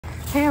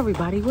Hey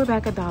everybody, we're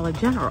back at Dollar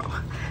General.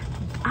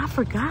 I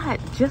forgot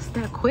just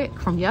that quick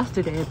from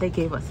yesterday that they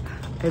gave us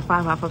a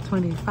 5 off of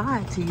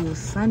 25 to use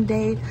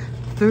Sunday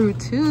through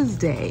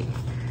Tuesday.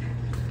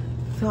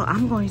 So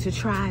I'm going to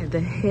try to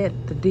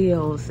hit the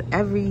deals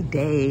every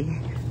day,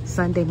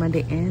 Sunday,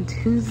 Monday, and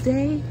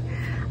Tuesday.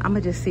 I'm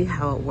gonna just see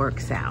how it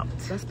works out.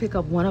 Let's pick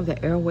up one of the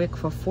Airwick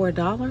for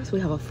 $4. We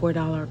have a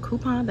 $4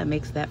 coupon that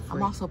makes that free.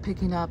 I'm also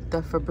picking up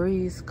the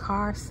Febreze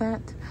car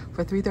scent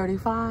for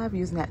 $3.35,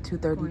 using that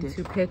 $2.30 dish.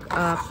 To pick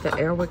up the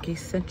Airwick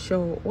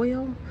Essential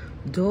Oil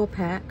dual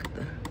pack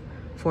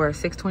for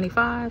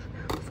 $6.25,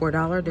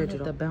 $4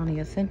 digital. The Bounty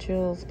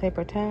Essentials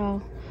paper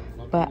towel,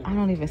 but I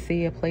don't even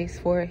see a place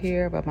for it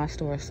here, but my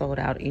store is sold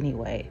out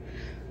anyway.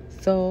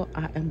 So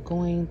I am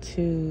going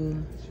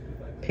to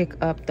pick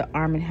up the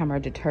Arm & Hammer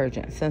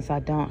detergent since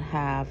I don't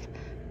have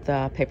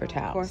the paper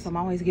towels. Of course, I'm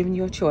always giving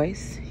you a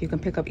choice. You can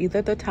pick up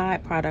either the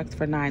Tide products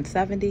for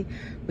 $9.70.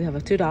 We have a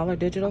 $2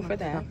 digital for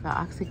that. The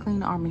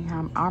OxiClean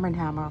Arm &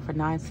 Hammer for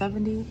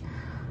 $9.70.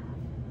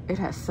 It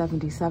has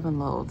 77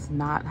 loads,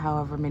 not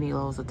however many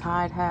loads the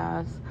Tide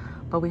has,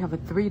 but we have a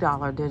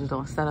 $3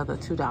 digital instead of the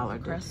 $2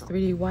 digital.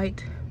 3D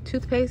white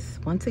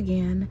toothpaste, once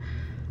again,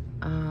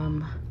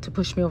 to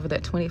push me over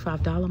that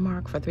 $25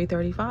 mark for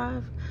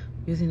 $3.35.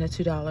 Using the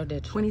 $2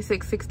 digital.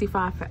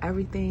 $26.65 for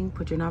everything.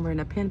 Put your number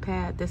in a pen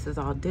pad. This is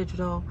all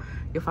digital.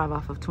 Your 5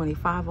 off of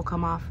 25 will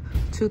come off.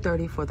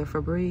 $2.30 for the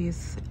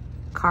Febreze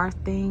car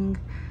thing.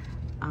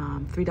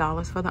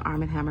 $3 for the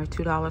Arm & Hammer.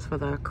 $2 for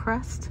the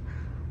Crest.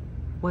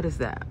 What is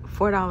that?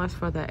 $4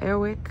 for the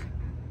Airwick.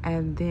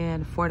 And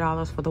then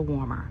 $4 for the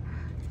warmer.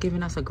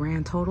 Giving us a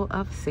grand total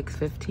of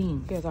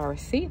 $6.15. Here's our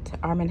receipt.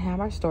 Arm &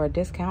 Hammer store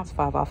discounts.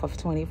 5 off of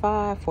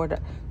 25.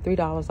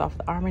 $3 off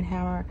the Arm &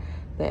 Hammer.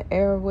 The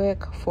Airwick,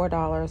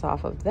 $4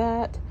 off of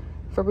that.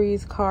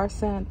 Febreze car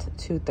scent,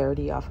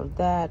 $2.30 off of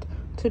that.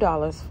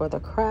 $2 for the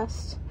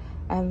Crest,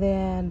 and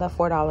then the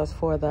 $4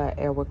 for the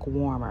Airwick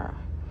warmer.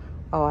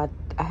 Oh,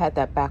 I had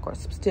that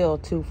backwards. Still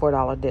two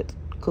 $4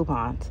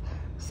 coupons.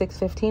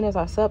 $6.15 is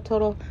our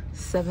subtotal.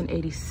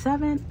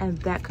 $7.87, and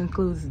that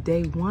concludes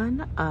day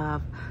one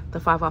of the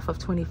 5 off of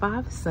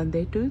 25,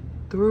 Sunday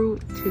through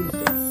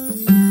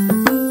Tuesday.